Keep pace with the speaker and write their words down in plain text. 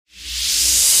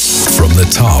the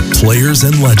top players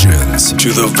and legends to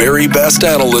the very best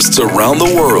analysts around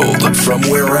the world from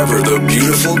wherever the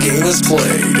beautiful game is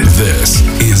played. This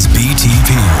is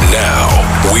BTP.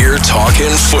 Now, we're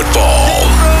talking football.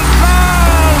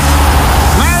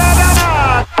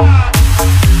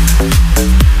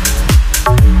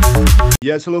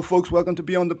 Yes, hello folks, welcome to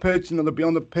Beyond the Pitch, another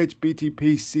Beyond the Pitch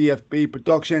BTP CFB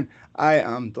production. I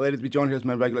am delighted to be joined here as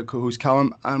my regular co-host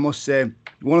Callum, and I must say,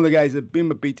 one of the guys that have been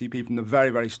with BTP from the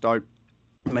very, very start.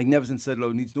 Magnificent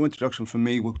Sidlow needs no introduction from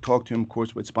me. We'll talk to him, of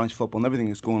course, about Spanish football and everything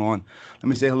that's going on. Let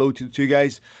me say hello to the two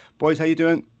guys. Boys, how you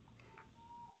doing?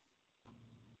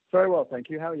 Very well,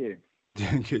 thank you. How are you?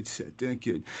 Doing good, Sid, doing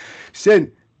good.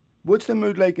 Sid, what's the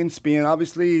mood like in Spain?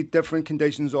 Obviously, different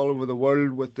conditions all over the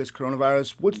world with this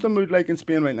coronavirus. What's the mood like in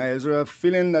Spain right now? Is there a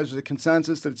feeling, there's a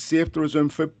consensus that it's safe to resume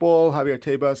football? Javier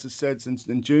Tebas has said since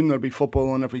in June there'll be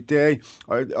football on every day.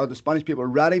 Are the Spanish people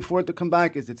ready for it to come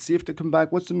back? Is it safe to come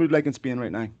back? What's the mood like in Spain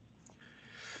right now?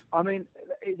 I mean,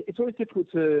 it's always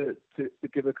difficult to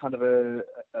give a kind of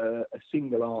a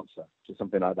single answer to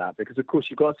something like that because, of course,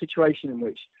 you've got a situation in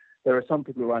which there are some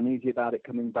people who are uneasy about it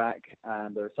coming back,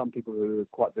 and there are some people who are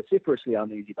quite vociferously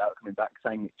uneasy about it coming back,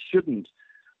 saying it shouldn't.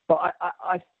 But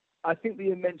I think the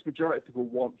immense majority of people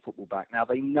want football back. Now,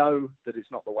 they know that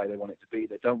it's not the way they want it to be.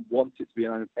 They don't want it to be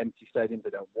an empty stadium. They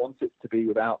don't want it to be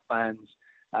without fans.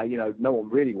 No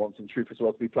one really wants, in truth as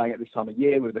well, to be playing at this time of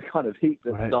year with the kind of heat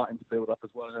that's starting to build up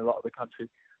as well in a lot of the country.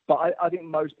 But I think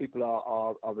most people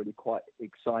are really quite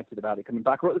excited about it coming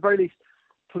back, or at the very least,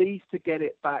 pleased to get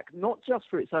it back, not just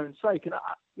for its own sake. And,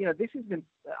 this is,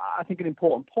 I think, an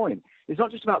important point. It's not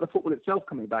just about the football itself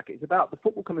coming back. It's about the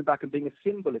football coming back and being a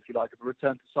symbol, if you like, of a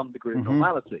return to some degree of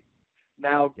normality.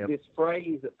 Now, This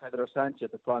phrase that Pedro Sanchez,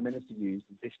 the Prime Minister, used,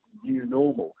 this new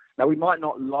normal. Now, we might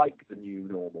not like the new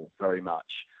normal very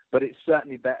much, but it's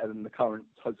certainly better than the current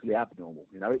totally abnormal.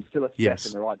 It's still a step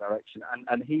in the right direction.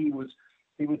 And he was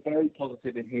very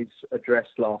positive in his address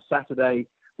last Saturday,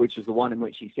 which was the one in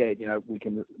which he said, we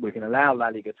can allow La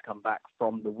Liga to come back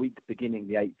from the week beginning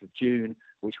the 8th of June,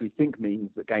 which we think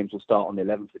means that games will start on the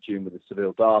 11th of June with the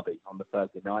Seville derby on the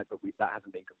Thursday night, but that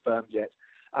hasn't been confirmed yet.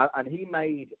 And he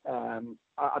made,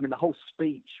 the whole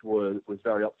speech was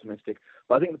very optimistic,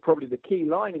 but I think probably the key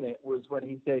line in it was when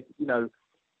he said,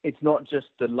 it's not just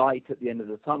the light at the end of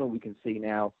the tunnel we can see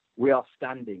now. We are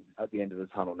standing at the end of the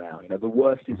tunnel now. The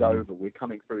worst is over. We're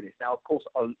coming through this. Now, of course,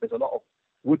 there's a lot of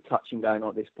wood touching going on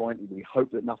at this point. We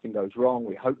hope that nothing goes wrong.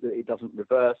 We hope that it doesn't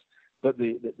reverse. But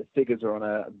the figures are on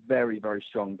a very, very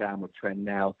strong downward trend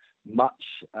now, much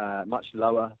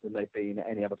lower than they've been at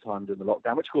any other time during the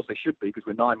lockdown, which of course they should be because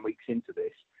we're 9 weeks into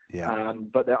this.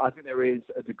 But I think there is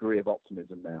a degree of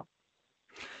optimism now.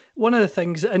 One of the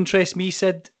things that interests me,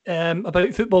 Sid,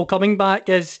 about football coming back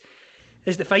is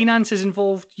the finances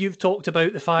involved. You've talked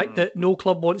about the fact that no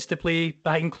club wants to play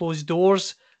behind closed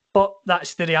doors, but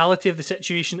that's the reality of the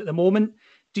situation at the moment.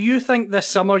 Do you think this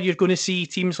summer you're going to see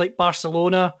teams like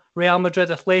Barcelona, Real Madrid,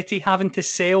 Atleti having to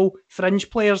sell fringe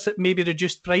players at maybe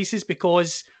reduced prices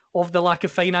because of the lack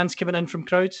of finance coming in from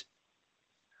crowds?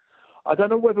 I don't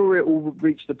know whether it will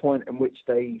reach the point in which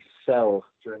they sell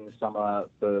during the summer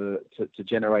to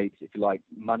generate, if you like,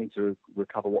 money to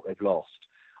recover what they've lost.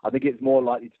 I think it's more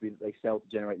likely to be that they sell to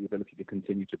generate the ability to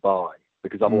continue to buy,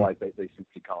 because otherwise they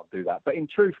simply can't do that. But in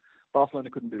truth, Barcelona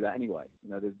couldn't do that anyway.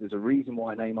 There's a reason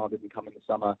why Neymar didn't come in the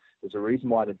summer. There's a reason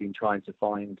why they've been trying to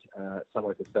find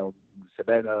somewhere to sell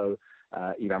Semedo,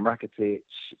 Ivan Rakitic,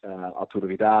 Arturo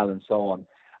Vidal, and so on.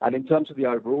 And in terms of the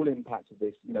overall impact of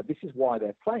this, this is why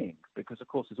they're playing, because, of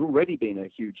course, there's already been a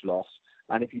huge loss.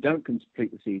 And if you don't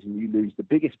complete the season, you lose the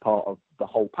biggest part of the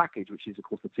whole package, which is, of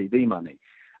course, the TV money.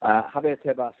 Javier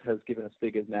Tebas has given us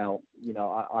figures now.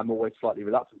 I'm always slightly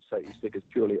reluctant to say these figures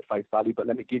purely at face value, but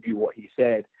let me give you what he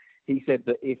said. He said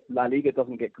that if La Liga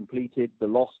doesn't get completed, the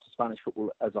loss to Spanish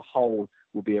football as a whole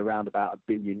will be around about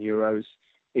 €1 billion.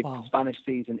 If the Spanish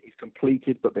season is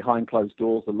completed, but behind closed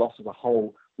doors, the loss as a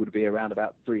whole would be around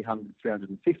about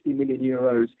 350 million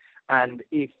euros. And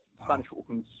if Spanish football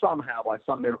can somehow, by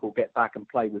some miracle, get back and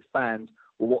play with fans,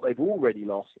 well, what they've already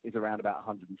lost is around about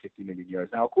 150 million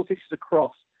euros. Now, of course, this is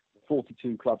across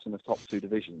 42 clubs in the top two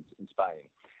divisions in Spain.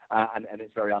 And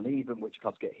it's very uneven which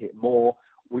clubs get hit more.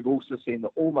 We've also seen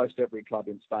that almost every club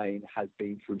in Spain has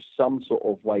been through some sort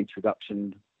of wage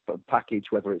reduction package,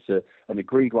 whether it's an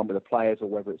agreed one with the players or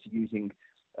whether it's using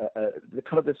the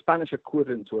kind of the Spanish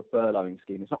equivalent to a furloughing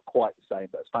scheme. It's not quite the same,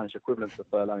 but a Spanish equivalent to a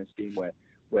furloughing scheme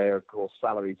where of course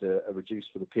salaries are reduced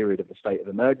for the period of the state of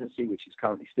emergency, which is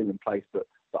currently still in place, but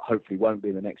hopefully won't be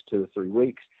in the next 2 or 3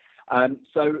 weeks.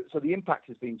 So the impact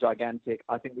has been gigantic.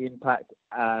 I think the impact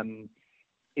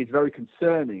is very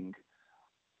concerning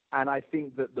And I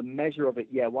think that the measure of it,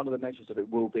 one of the measures of it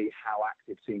will be how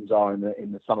active teams are in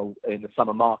the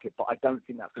summer market. But I don't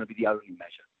think that's going to be the only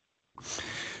measure.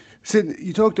 Sid,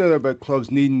 you talked earlier about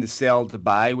clubs needing to sell to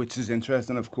buy, which is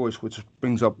interesting, of course, which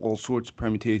brings up all sorts of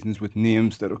permutations with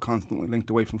names that are constantly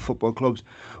linked away from football clubs.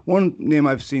 One name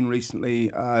I've seen recently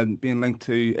being linked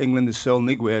to England is Saul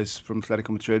Niguez from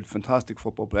Atletico Madrid, fantastic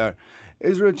football player.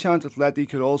 Is there a chance Atleti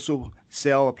could also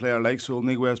sell a player like Saul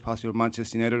Niguez, possibly to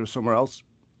Manchester United or somewhere else?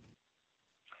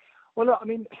 Well, look, I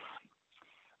mean,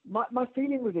 my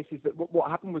feeling with this is that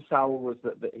what happened with Saul was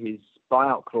that his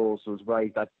buyout clause was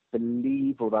raised, I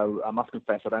believe, although I must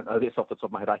confess I don't know this off the top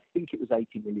of my head, I think it was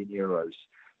 80 million euros.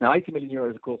 Now, 80 million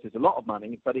euros, of course, is a lot of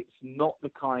money, but it's not the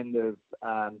kind of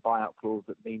buyout clause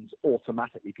that means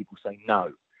automatically people say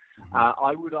no. Mm-hmm.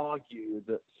 I would argue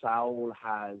that Saul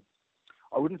has,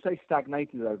 I wouldn't say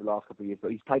stagnated over the last couple of years,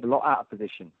 but he's played a lot out of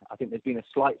position. I think there's been a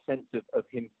slight sense of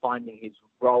him finding his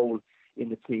role in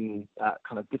the team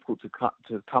kind of difficult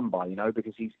to come by,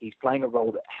 because he's playing a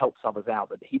role that helps others out,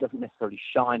 but he doesn't necessarily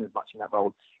shine as much in that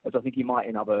role as I think he might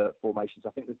in other formations. I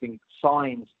think there's been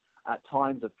signs at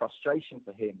times of frustration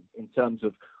for him in terms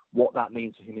of what that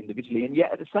means for him individually, and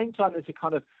yet at the same time there's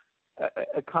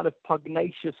a kind of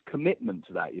pugnacious commitment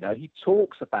to that. He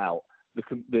talks about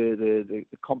the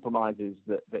compromises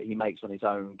that he makes on his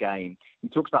own game. He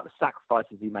talks about the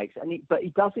sacrifices he makes, but he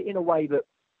does it in a way that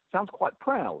sounds quite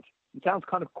proud. It sounds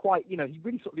kind of quite, he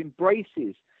really sort of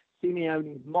embraces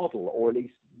Simeone's model, or at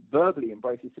least verbally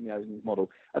embraces Simeone's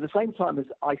model. At the same time, as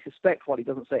I suspect, while he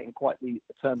doesn't say it in quite the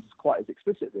terms quite as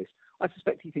explicit as this, I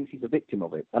suspect he thinks he's a victim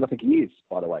of it. And I think he is,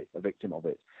 by the way, a victim of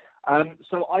it.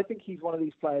 So I think he's one of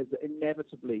these players that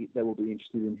inevitably they will be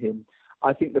interested in him.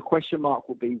 I think the question mark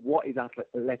will be, what is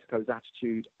Atletico's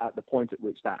attitude at the point at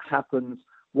which that happens?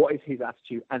 What is his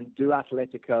attitude? And do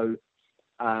Atletico...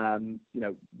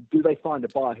 do they find a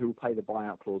buyer who will pay the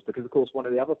buyout clause? Because, of course, one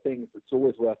of the other things that's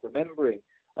always worth remembering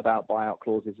about buyout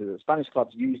clauses is that Spanish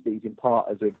clubs use these in part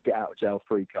as a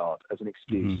get-out-of-jail-free card, as an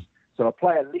excuse. Mm-hmm. So a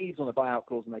player leaves on a buyout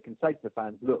clause and they can say to the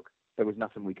fans, look, there was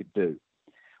nothing we could do,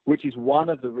 which is one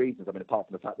of the reasons, I mean, apart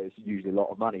from the fact that it's usually a lot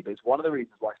of money, but it's one of the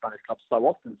reasons why Spanish clubs so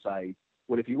often say,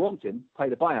 well, if you want him, pay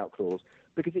the buyout clause.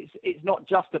 Because it's not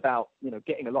just about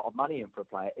getting a lot of money in for a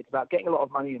player. It's about getting a lot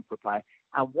of money in for a player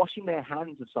and washing their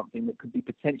hands of something that could be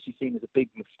potentially seen as a big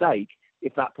mistake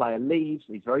if that player leaves.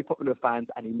 He's very popular with fans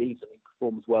and he leaves and he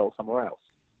performs well somewhere else.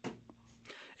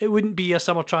 It wouldn't be a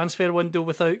summer transfer window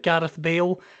without Gareth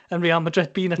Bale and Real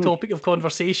Madrid being a topic of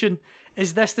conversation.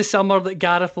 Is this the summer that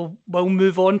Gareth will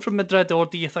move on from Madrid, or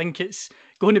do you think it's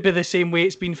going to be the same way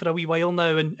it's been for a wee while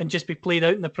now and just be played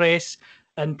out in the press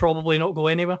and probably not go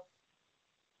anywhere?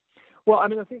 Well, I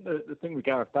mean, I think the thing with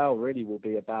Gareth Bale really will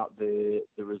be about the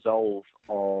resolve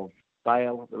of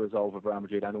Bale, the resolve of Real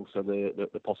Madrid, and also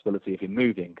the possibility of him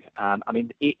moving. I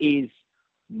mean, it is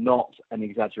not an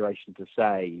exaggeration to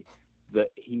say that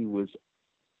he was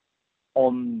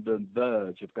on the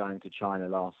verge of going to China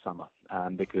last summer,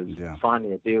 because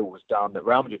finally a deal was done that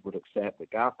Real Madrid would accept, that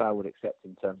Gareth Bale would accept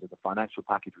in terms of the financial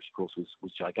package, which of course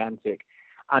was gigantic.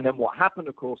 And then what happened,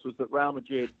 of course, was that Real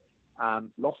Madrid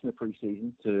lost in the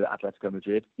pre-season to Atletico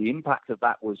Madrid. The impact of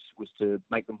that was to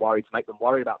make them worried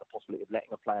about the possibility of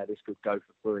letting a player this could go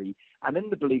for free. And then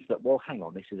the belief that, well, hang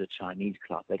on, this is a Chinese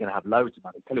club. They're going to have loads of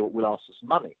money. Tell you what, we'll ask for some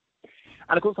money.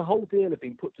 And of course, the whole deal had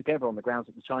been put together on the grounds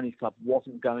that the Chinese club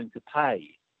wasn't going to pay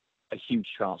a huge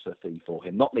transfer fee for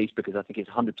him, not least because I think it's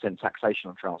 100% taxation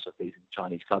on transfer fees in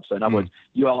Chinese clubs. So in other words,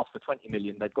 you ask for 20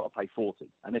 million, they've got to pay 40,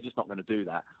 and they're just not going to do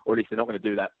that, or at least they're not going to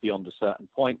do that beyond a certain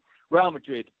point. Real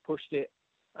Madrid pushed it,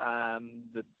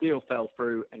 the deal fell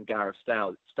through, and Gareth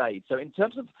stayed. So in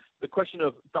terms of the question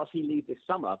of does he leave this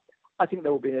summer, I think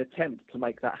there will be an attempt to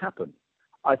make that happen.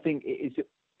 I think it is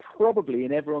probably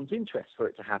in everyone's interest for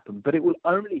it to happen, but it will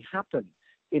only happen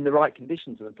in the right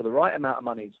conditions and for the right amount of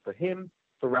money for him,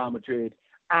 for Real Madrid,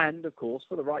 and of course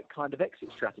for the right kind of exit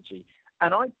strategy.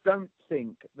 And I don't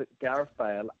think that Gareth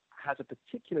Bale has a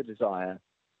particular desire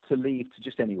to leave to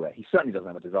just anywhere. He certainly doesn't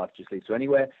have a desire to just leave to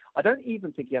anywhere. I don't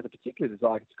even think he has a particular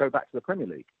desire to go back to the Premier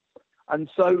League. And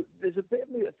so there's a bit of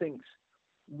me that thinks,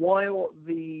 while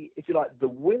the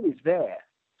will is there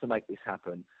to make this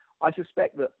happen, I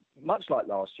suspect that much like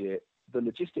last year, the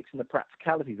logistics and the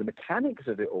practicalities, the mechanics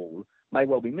of it all may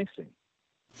well be missing.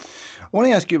 I want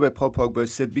to ask you about Paul Pogba,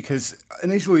 Sid, because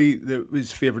initially there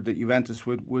was favoured that Juventus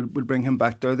would bring him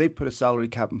back there. They put a salary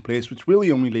cap in place, which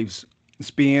really only leaves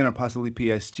Spain or possibly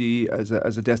PSG as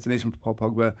a destination for Paul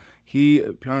Pogba. He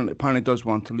apparently does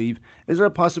want to leave. Is there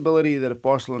a possibility that if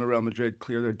Barcelona or Real Madrid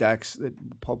clear their decks,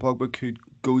 that Paul Pogba could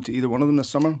go to either one of them this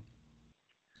summer?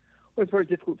 Well, it's very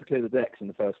difficult to clear the decks in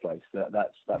the first place.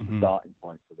 That's the starting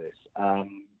point for this.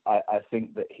 I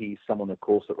think that he's someone, of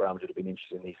course, that Real Madrid have been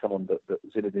interested in. He's someone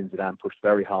that Zinedine Zidane pushed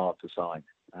very hard to sign,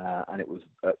 and it was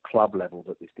at club level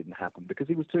that this didn't happen because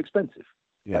he was too expensive,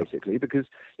 basically. Because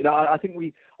I think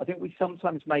we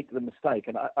sometimes make the mistake,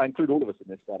 and I include all of us in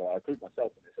this, but I include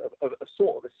myself in this, of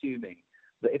sort of assuming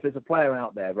that if there's a player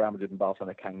out there, Real Madrid and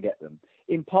Barcelona can get them.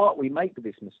 In part, we make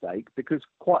this mistake because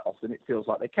quite often it feels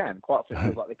like they can. Quite often it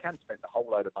feels like they can spend a whole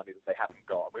load of money that they haven't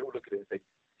got. And we all look at it and think,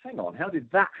 hang on, how did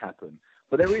that happen?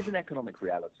 But there is an economic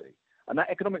reality. And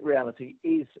that economic reality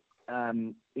is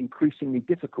increasingly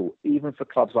difficult, even for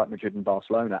clubs like Madrid and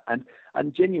Barcelona.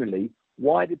 And genuinely,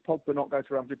 why did Pogba not go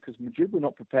to Real Madrid? Because Madrid were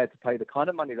not prepared to pay the kind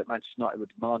of money that Manchester United were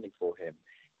demanding for him,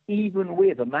 even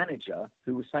with a manager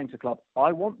who was saying to the club,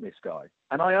 I want this guy,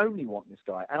 and I only want this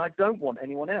guy, and I don't want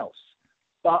anyone else.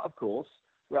 But, of course,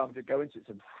 Real Madrid go into it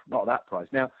and not that price.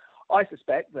 Now, I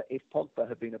suspect that if Pogba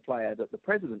had been a player that the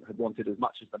president had wanted as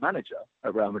much as the manager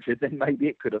at Real Madrid, then maybe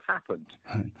it could have happened.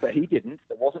 But he didn't.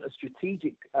 There wasn't a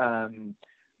strategic kind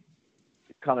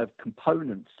of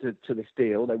component to this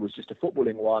deal. There was just a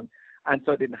footballing one, and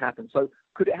so it didn't happen. So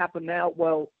could it happen now?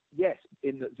 Well, yes,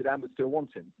 in that Zidane would still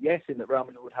want him. Yes, in that Real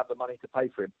Madrid would have the money to pay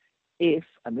for him. If,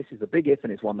 and this is a big if,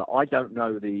 and it's one that I don't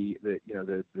know the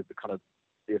kind of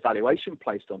the evaluation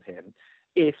placed on him,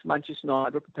 if Manchester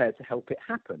United were prepared to help it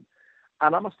happen.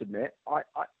 And I must admit, I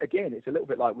again, it's a little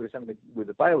bit like we were saying with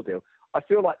the Bale deal. I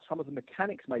feel like some of the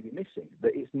mechanics may be missing,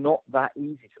 that it's not that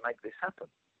easy to make this happen.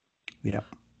 Yeah.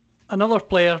 Another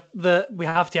player that we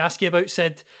have to ask you about,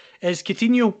 Sid, is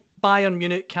Coutinho. Bayern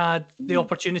Munich had the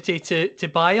opportunity to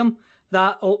buy him.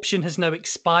 That option has now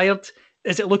expired.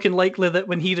 Is it looking likely that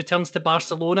when he returns to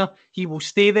Barcelona, he will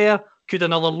stay there? Could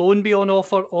another loan be on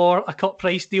offer, or a cut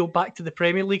price deal back to the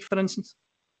Premier League, for instance?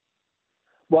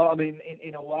 Well, I mean,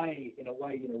 in a way,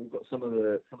 we've got some of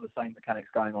the same mechanics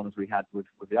going on as we had with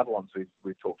the other ones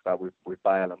we've talked about with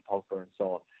Bale and Pogba and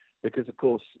so on. Because of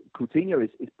course, Coutinho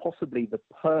is possibly the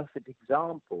perfect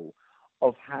example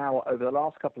of how over the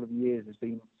last couple of years there's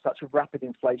been such a rapid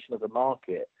inflation of the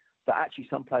market that actually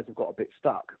some players have got a bit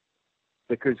stuck.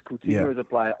 Because Coutinho is a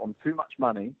player on too much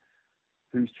money,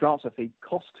 whose transfer fee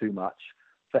costs too much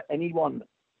for anyone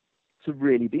to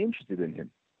really be interested in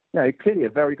him. Clearly a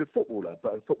very good footballer,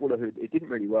 but a footballer who it didn't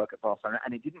really work at Barcelona,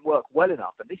 and it didn't work well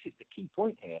enough. And this is the key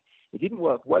point here. It didn't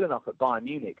work well enough at Bayern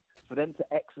Munich for them to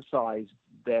exercise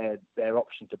their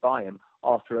option to buy him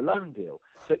after a loan deal.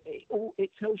 So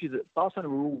it tells you that Barcelona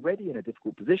were already in a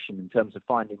difficult position in terms of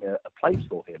finding a place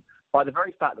for him by the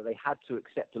very fact that they had to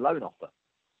accept a loan offer.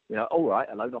 All right,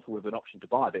 a loan offer with an option to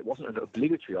buy, but it wasn't an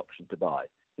obligatory option to buy.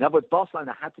 In other words,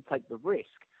 Barcelona had to take the risk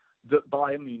that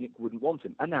Bayern Munich wouldn't want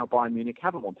him. And now Bayern Munich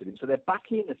haven't wanted him. So they're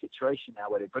back in a situation now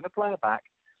where they bring a player back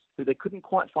who they couldn't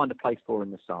quite find a place for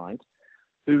in the side,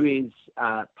 who is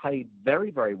paid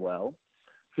very, very well,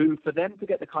 who for them to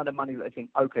get the kind of money that they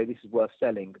think, okay, this is worth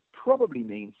selling, probably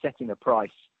means setting a price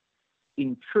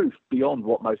in truth beyond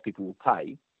what most people will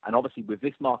pay. And obviously with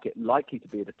this market likely to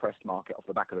be a depressed market off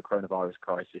the back of the coronavirus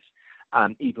crisis,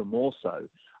 even more so.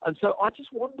 And so I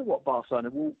just wonder what Barcelona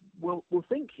will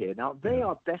think here. Now, they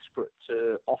are desperate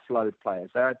to offload players.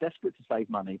 They are desperate to save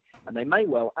money. And they may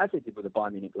well, as they did with the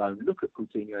Bayern Munich loan, look at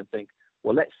Coutinho and think,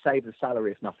 well, let's save the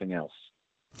salary if nothing else.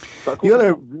 But of course, that's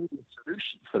not really a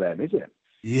solution for them, is it?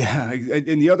 Yeah,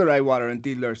 and the other eye-watering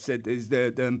deal there, Sid, is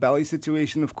the Dembele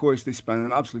situation. Of course, they spent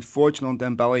an absolute fortune on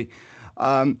Dembele.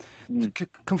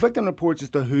 Conflicting reports as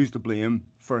to who's to blame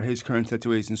for his current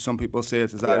situation. Some people say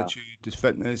it's his attitude, his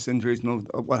fitness, injuries, and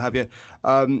what have you.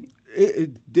 With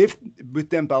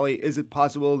Dembele, is it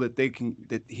possible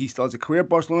that he still has a career at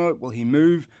Barcelona? Will he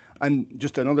move? And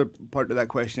just another part of that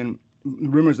question: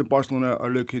 rumours that Barcelona are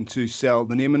looking to sell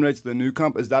the naming rights to the Nou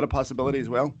Camp. Is that a possibility as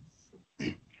well?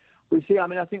 We see,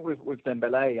 I think with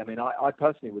Dembele, I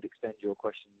personally would extend your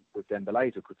question with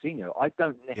Dembele to Coutinho. I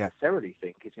don't necessarily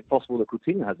think it's impossible that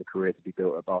Coutinho has a career to be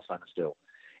built at Barcelona still.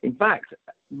 In fact,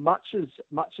 much as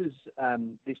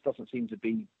this doesn't seem to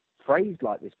be phrased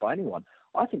like this by anyone,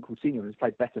 I think Coutinho has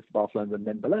played better for Barcelona than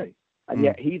Dembele. And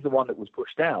yet he's the one that was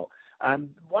pushed out.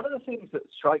 One of the things that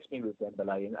strikes me with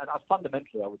Dembele, and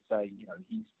fundamentally I would say,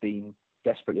 he's been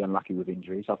desperately unlucky with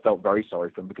injuries. I felt very sorry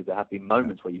for him because there have been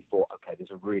moments where you thought, okay, there's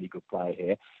a really good player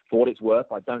here. For what it's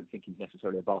worth, I don't think he's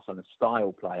necessarily a Barcelona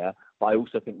style player, but I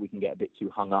also think we can get a bit too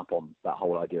hung up on that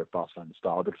whole idea of Barcelona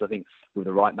style, because I think with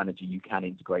the right manager, you can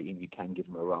integrate him, you can give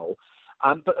him a role.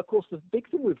 But of course, the big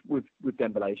thing with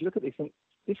Dembele is you look at this thing,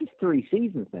 this is 3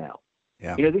 seasons now.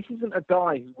 Yeah. This isn't a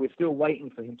guy who we're still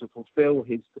waiting for him to fulfill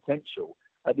his potential.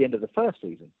 at the end of the first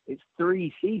season. It's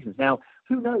 3 seasons. Now,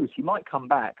 who knows? He might come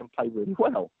back and play really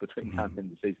well between now and the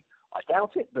end of the season. I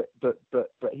doubt it,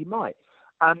 but he might.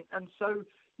 And so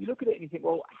you look at it and you think,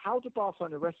 well, how do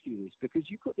Barcelona rescue this? Because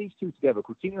you put these two together,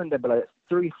 Coutinho and Dembélé, that's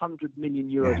 300 million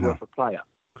euros worth of player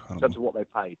in terms of what they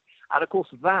paid. And of course,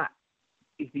 that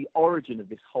is the origin of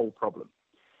this whole problem.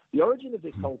 The origin of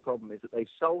this whole problem is that they've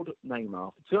sold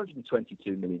Neymar for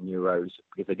 222 million euros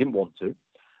because they didn't want to.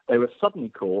 They were suddenly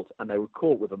caught, and they were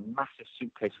caught with a massive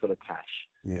suitcase full of cash.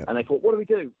 Yeah. And they thought, what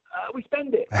do? We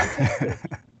spend it.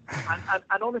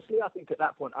 And honestly, I think at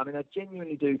that point, I mean, I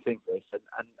genuinely do think this,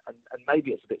 and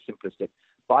maybe it's a bit simplistic,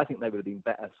 but I think they would have been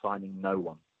better signing no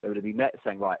one. They would have been better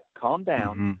saying, right, calm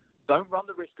down. Don't run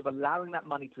the risk of allowing that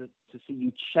money to see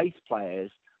you chase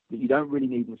players that you don't really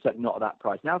need and certainly not at that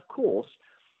price. Now, of course,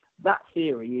 that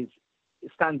theory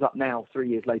stands up now 3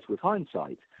 years later with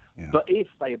hindsight. Yeah. But if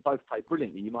they had both played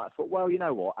brilliantly, you might have thought, well, you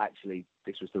know what, actually,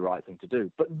 this was the right thing to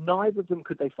do. But neither of them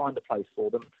could they find a place for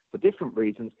them for different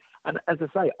reasons. And as I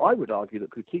say, I would argue that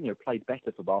Coutinho played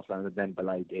better for Barcelona than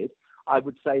Dembélé did. I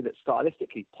would say that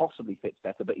stylistically possibly fits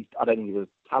better, but I don't think he was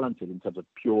talented in terms of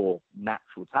pure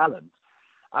natural talent.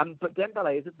 But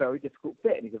Dembélé is a very difficult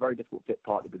fit, and he's a very difficult fit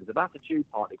partly because of attitude,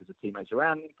 partly because of teammates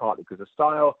around him, partly because of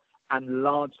style, and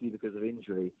largely because of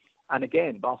injury. And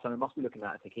again, Barcelona must be looking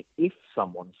at it thinking, if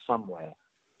someone somewhere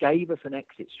gave us an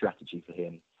exit strategy for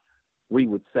him, we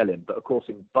would sell him. But of course,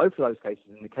 in both of those cases,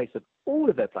 in the case of all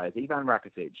of their players, Ivan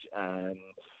Rakitic,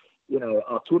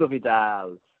 Arturo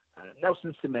Vidal,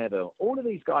 Nelson Semedo, all of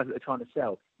these guys that they're trying to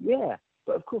sell, yeah.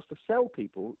 But of course, to sell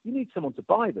people, you need someone to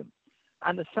buy them.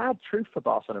 And the sad truth for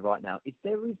Barcelona right now is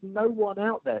there is no one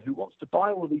out there who wants to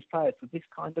buy all of these players for this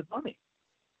kind of money.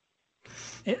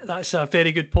 Yeah, that's a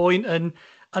very good point. And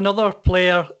another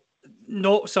player,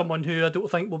 not someone who I don't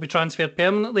think will be transferred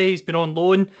permanently, he's been on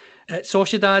loan at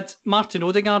Sociedad. Martin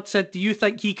Odegaard said, do you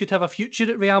think he could have a future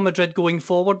at Real Madrid going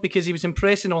forward? Because he was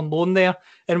impressing on loan there.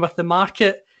 And with the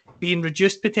market being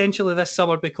reduced potentially this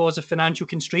summer because of financial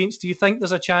constraints, do you think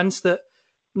there's a chance that,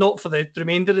 not for the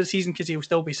remainder of the season because he'll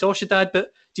still be Sociedad,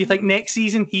 but do you think next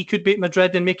season he could be at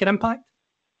Madrid and make an impact?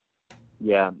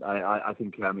 Yeah, I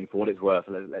think, for what it's worth,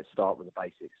 let's start with the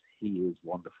basics. He is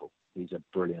wonderful. He's a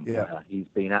brilliant player. He's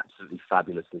been absolutely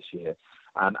fabulous this year.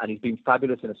 And he's been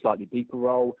fabulous in a slightly deeper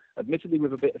role, admittedly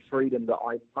with a bit of freedom that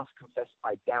I must confess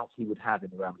I doubt he would have in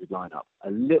the Real Madrid lineup.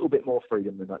 A little bit more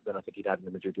freedom than I think he'd have in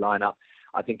the Madrid lineup.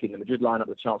 I think in the Madrid lineup,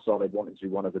 the chances are they'd want him to be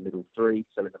one of the middle three,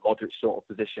 so in the Modric sort of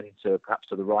position, to perhaps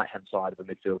to the right-hand side of a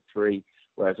midfield three.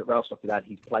 Whereas at Real Sociedad,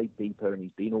 he's played deeper and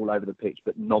he's been all over the pitch,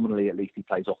 but nominally at least he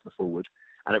plays off the forward.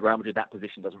 And at Real Madrid, that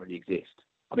position doesn't really exist.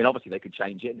 I mean, obviously they could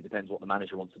change it, and it depends what the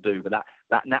manager wants to do, but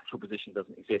that natural position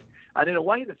doesn't exist. And in a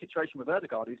way, the situation with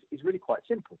Odegaard is really quite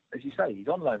simple. As you say, he's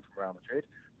on loan from Real Madrid.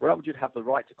 Real Madrid have the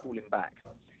right to call him back.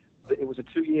 But it was a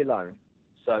 2-year loan.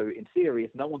 So in theory,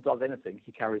 if no one does anything,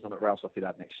 he carries on at Real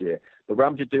Sociedad next year. But Real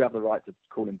Madrid do have the right to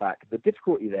call him back. The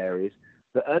difficulty there is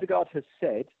that Odegaard has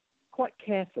said, quite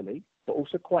carefully, but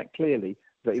also quite clearly,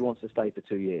 that he wants to stay for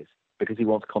 2 years because he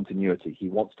wants continuity. He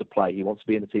wants to play. He wants to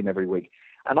be in the team every week.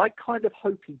 And I kind of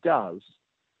hope he does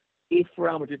if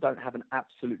Real Madrid don't have an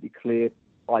absolutely clear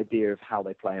idea of how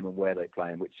they play him and where they play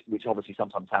him, which obviously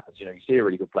sometimes happens. You see a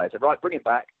really good player, say, right, bring him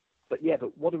back. But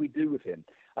what do we do with him?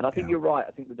 And I think you're right.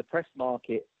 I think the depressed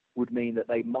market would mean that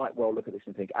they might well look at this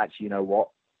and think, actually, you know what?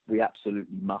 We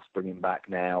absolutely must bring him back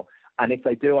now. And if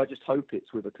they do, I just hope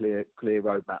it's with a clear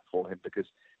roadmap for him, because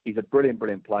he's a brilliant,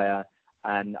 brilliant player.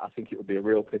 And I think it would be a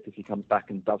real pity if he comes back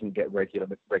and doesn't get regular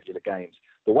games.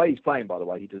 The way he's playing, by the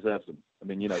way, he deserves them. I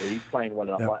mean, he's playing well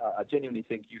enough. Yeah. I genuinely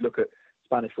think you look at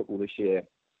Spanish football this year,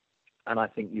 and I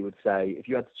think you would say, if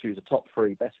you had to choose a top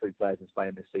 3 best 3 players in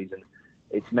Spain this season,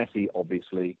 it's Messi,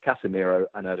 obviously, Casemiro,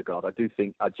 and Odegaard.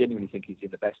 I genuinely think he's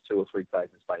in the best 2 or 3 players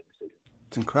in Spain this season.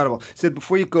 It's incredible. Sid,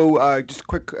 before you go, just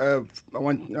quick, I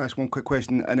want to ask one quick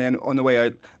question, and then on the way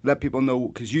out, let people know,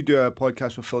 because you do a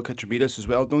podcast with Phil Kitramidis as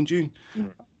well, don't you?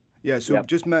 Mm. Yeah, so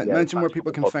just mention where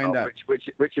people can find that.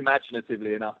 Which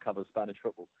imaginatively enough covers Spanish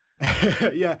football.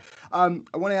 Yeah. I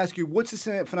want to ask you, what's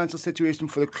the financial situation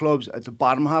for the clubs at the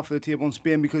bottom half of the table in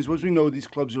Spain? Because as we know, these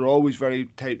clubs are always very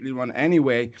tightly run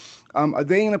anyway. Are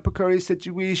they in a precarious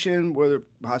situation where they're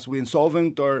possibly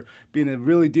insolvent or being in a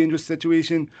really dangerous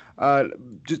situation?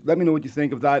 Just let me know what you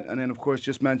think of that. And then, of course,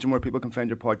 just mention where people can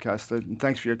find your podcast. And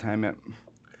thanks for your time, mate.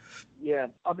 Yeah,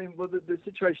 I mean, well, the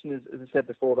situation is, as I said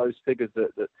before, those figures that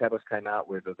Tebas came out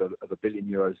with of €1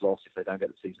 billion loss if they don't get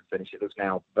the season finished, it looks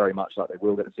now very much like they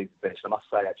will get the season finished. I must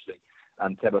say, actually,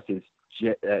 Tebas'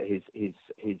 his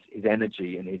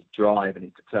energy and his drive and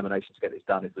his determination to get this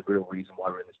done is the real reason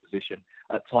why we're in this position.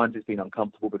 At times it's been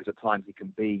uncomfortable because at times he can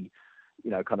be,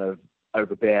 kind of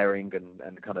overbearing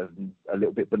and kind of a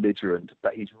little bit belligerent,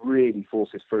 but he's really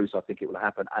forced this through, so I think it will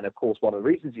happen. And of course, one of the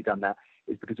reasons he's done that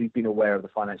is because he's been aware of the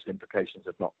financial implications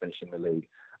of not finishing the league.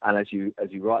 And as you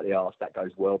rightly asked, that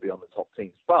goes well beyond the top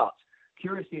teams. But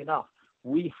curiously enough,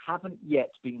 we haven't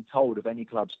yet been told of any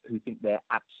clubs who think they're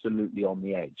absolutely on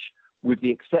the edge, with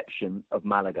the exception of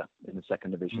Malaga in the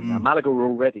second division. Now, Malaga were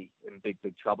already in big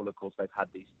trouble. Of course, they've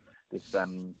had this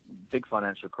big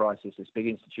financial crisis, this big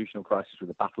institutional crisis with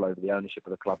the battle over the ownership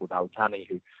of the club with Al Thani,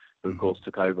 who of course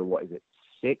took over,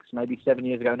 6, maybe 7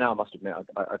 years ago now. I must admit,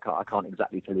 I can't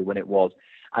exactly tell you when it was.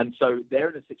 And so they're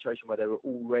in a situation where they were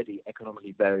already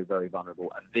economically very, very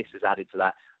vulnerable, and this has added to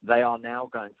that. They are now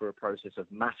going through a process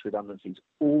of mass redundancies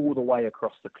all the way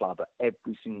across the club at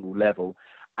every single level,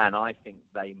 and I think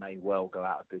they may well go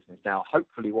out of business. Now,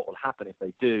 hopefully what will happen if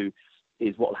they do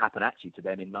is what will happen actually to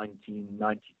them in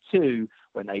 1992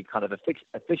 when they kind of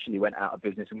officially went out of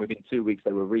business, and within 2 weeks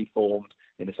they were reformed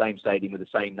in the same stadium with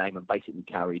the same name and basically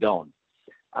carried on.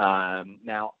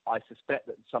 Now, I suspect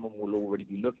that someone will already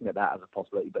be looking at that as a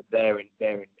possibility, but they're in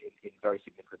very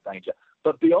significant danger.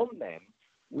 But beyond them,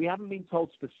 we haven't been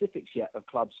told specifics yet of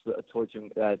clubs that are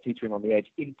teetering on the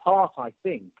edge, in part, I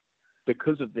think,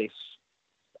 because of this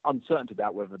uncertainty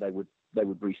about whether they would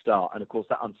restart. And of course,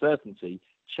 that uncertainty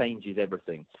changes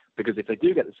everything, because if they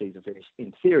do get the season finished,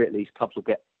 in theory at least, clubs will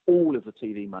get all of the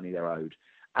TV money they're owed.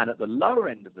 And at the lower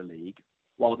end of the league,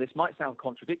 while this might sound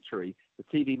contradictory, the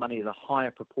TV money is a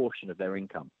higher proportion of their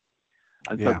income.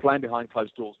 And so playing behind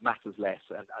closed doors matters less,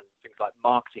 and things like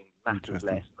marketing matters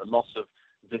less. The loss of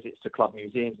visits to club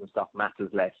museums and stuff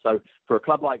matters less. So for a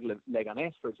club like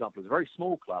Leganés, for example, is a very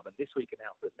small club, and this week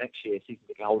announced that next year season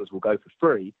ticket holders will go for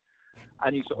free.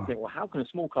 And you sort of think, well, how can a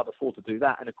small club afford to do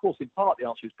that? And of course, in part, the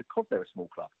answer is because they're a small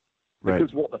club.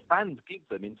 Because what the fans give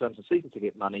them in terms of season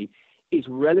ticket money is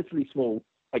relatively small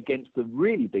against the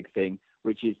really big thing,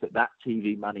 which is that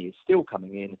TV money is still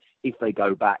coming in if they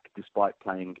go back despite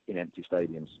playing in empty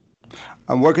stadiums.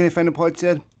 And where can you find the pod,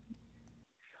 Sid?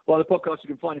 Well, the podcast, you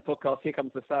can find the podcast, Here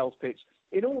Comes the Sales Pitch,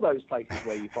 in all those places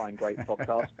where you find great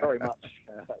podcasts, very much,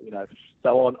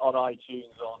 so on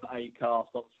iTunes, on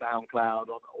Acast, on SoundCloud,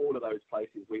 on all of those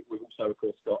places. We've also, of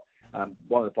course, got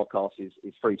one of the podcasts is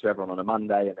free to everyone on a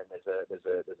Monday, and then there's a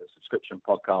subscription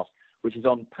podcast, which is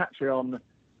on Patreon.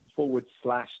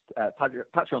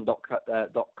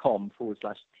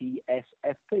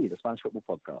 Patreon.com/TSFP, the Spanish Football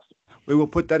Podcast. We will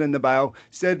put that in the bio.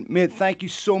 Sid, mate, thank you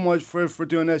so much for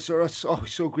doing this. We're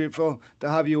so grateful to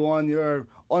have you on. You're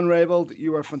unrivaled.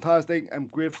 You are fantastic. I'm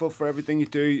grateful for everything you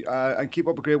do, and keep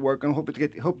up the great work, and hope to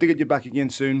get you back again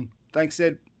soon. Thanks,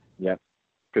 Sid. Yeah,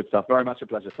 good stuff. Very much a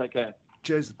pleasure. Take care.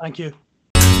 Cheers. Thank you.